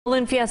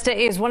Balloon Fiesta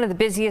is one of the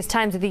busiest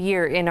times of the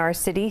year in our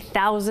city.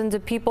 Thousands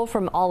of people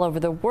from all over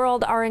the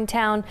world are in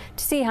town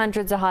to see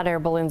hundreds of hot air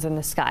balloons in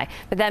the sky.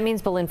 But that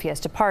means Balloon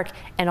Fiesta Park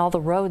and all the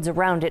roads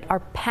around it are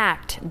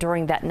packed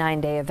during that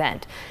 9-day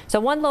event. So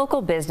one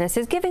local business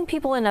is giving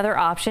people another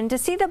option to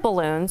see the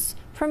balloons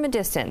from a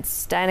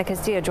distance. Diana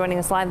Castillo joining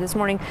us live this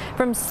morning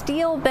from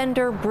Steel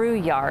Bender Brew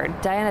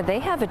Yard. Diana, they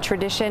have a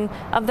tradition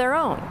of their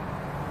own.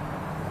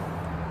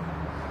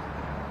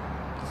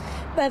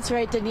 That's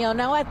right, Danielle.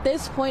 Now at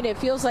this point, it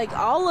feels like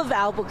all of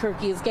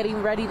Albuquerque is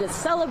getting ready to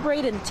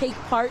celebrate and take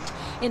part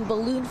in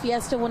Balloon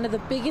Fiesta, one of the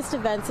biggest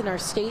events in our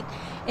state,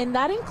 and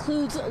that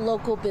includes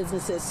local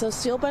businesses. So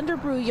Steel Bender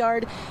Brew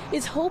Yard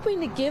is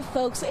hoping to give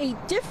folks a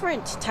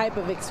different type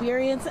of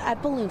experience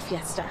at Balloon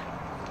Fiesta.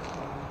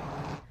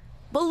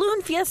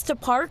 Balloon Fiesta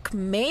Park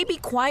may be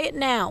quiet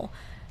now,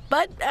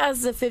 but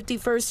as the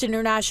 51st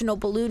International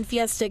Balloon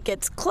Fiesta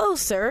gets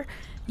closer,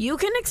 you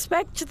can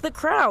expect the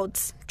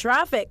crowds,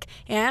 traffic,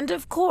 and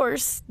of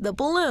course, the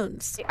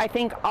balloons. I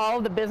think all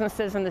the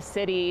businesses in the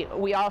city,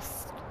 we all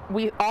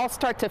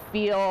start to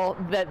feel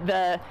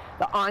the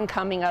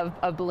oncoming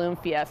of Balloon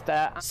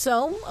Fiesta.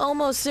 So,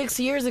 almost 6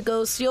 years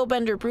ago, Steel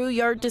Bender Brew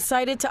Yard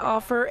decided to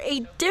offer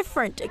a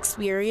different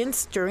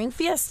experience during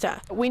Fiesta.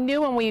 We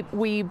knew when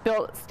we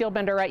built Steel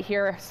Bender right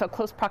here, so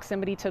close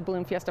proximity to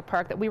Balloon Fiesta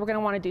Park, that we were going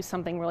to want to do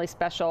something really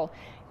special,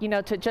 you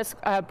know, to just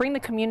bring the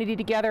community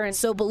together. And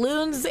so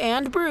Balloons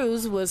and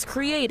Brews was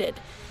created,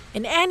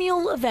 an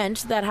annual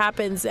event that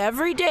happens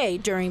every day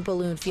during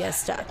Balloon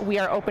Fiesta. We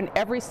are open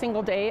every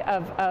single day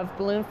of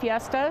Balloon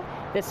Fiesta.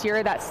 This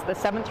year, that's the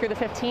 7th through the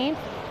 15th.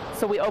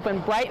 So we open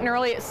bright and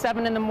early at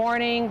 7 in the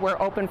morning.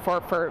 We're open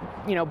for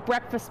you know,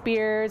 breakfast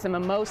beers and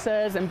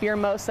mimosas and beer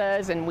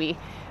mosas, and we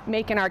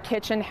make in our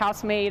kitchen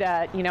house-made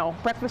you know,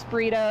 breakfast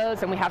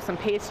burritos, and we have some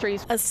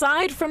pastries.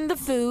 Aside from the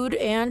food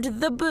and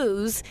the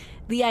booze,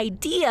 the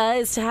idea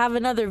is to have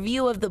another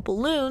view of the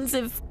balloons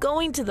if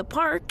going to the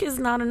park is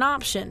not an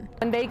option.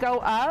 When they go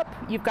up,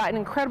 you've got an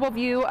incredible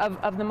view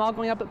of them all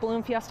going up at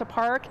Balloon Fiesta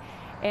Park.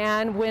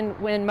 And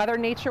when Mother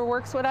Nature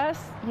works with us,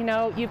 you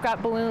know, you've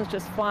got balloons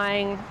just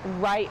flying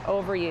right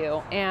over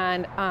you.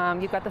 And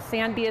you've got the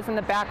sand beas in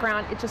the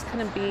background. It just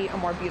couldn't be a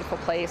more beautiful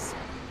place.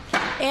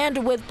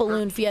 And with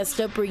Balloon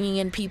Fiesta bringing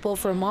in people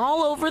from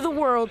all over the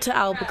world to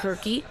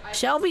Albuquerque,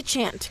 Shelby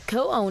Chant,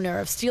 co-owner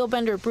of Steel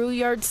Bender Brew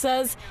Yard,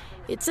 says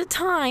it's a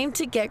time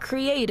to get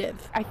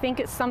creative. I think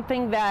it's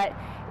something that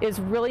is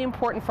really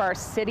important for our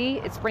city.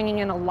 It's bringing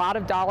in a lot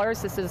of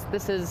dollars. This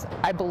is,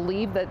 I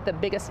believe, the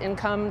biggest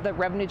income, the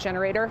revenue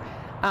generator,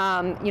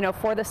 you know,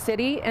 for the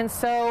city. And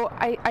so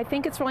I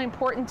think it's really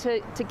important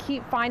to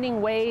keep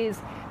finding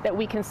ways that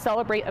we can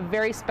celebrate a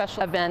very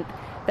special event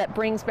that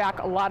brings back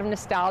a lot of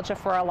nostalgia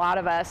for a lot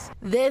of us.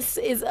 This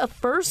is a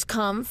first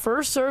come,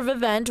 first serve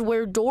event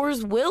where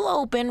doors will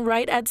open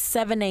right at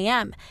 7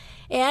 a.m.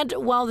 And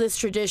while this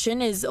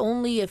tradition is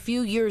only a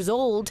few years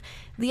old,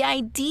 the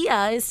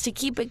idea is to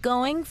keep it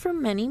going for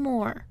many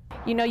more.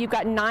 You know, you've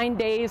got 9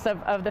 days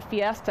of the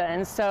fiesta,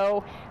 and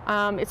so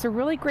it's a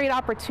really great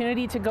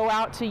opportunity to go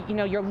out to, you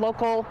know, your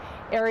local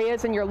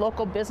areas and your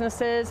local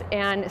businesses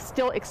and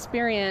still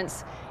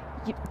experience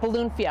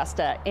Balloon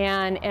Fiesta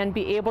and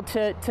be able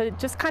to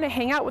just kind of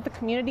hang out with the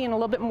community in a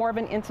little bit more of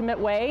an intimate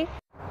way.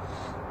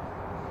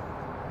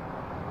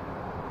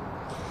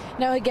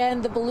 Now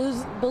again, the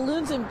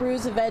Balloons and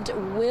Brews event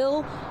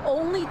will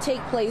only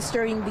take place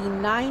during the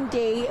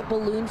 9-day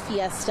Balloon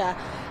Fiesta.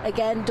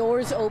 Again,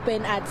 doors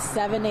open at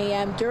 7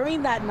 a.m.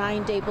 during that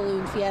 9-day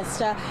Balloon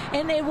Fiesta,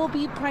 and it will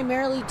be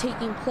primarily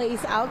taking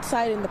place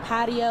outside in the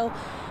patio.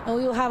 And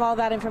we will have all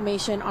that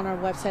information on our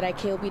website at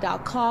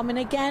KOB.com. And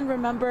again,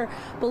 remember,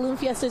 Balloon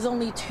Fiesta is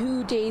only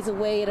 2 days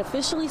away. It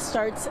officially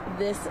starts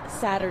this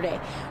Saturday.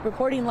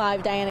 Reporting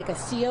live, Diana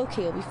Castillo,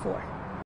 KOB4.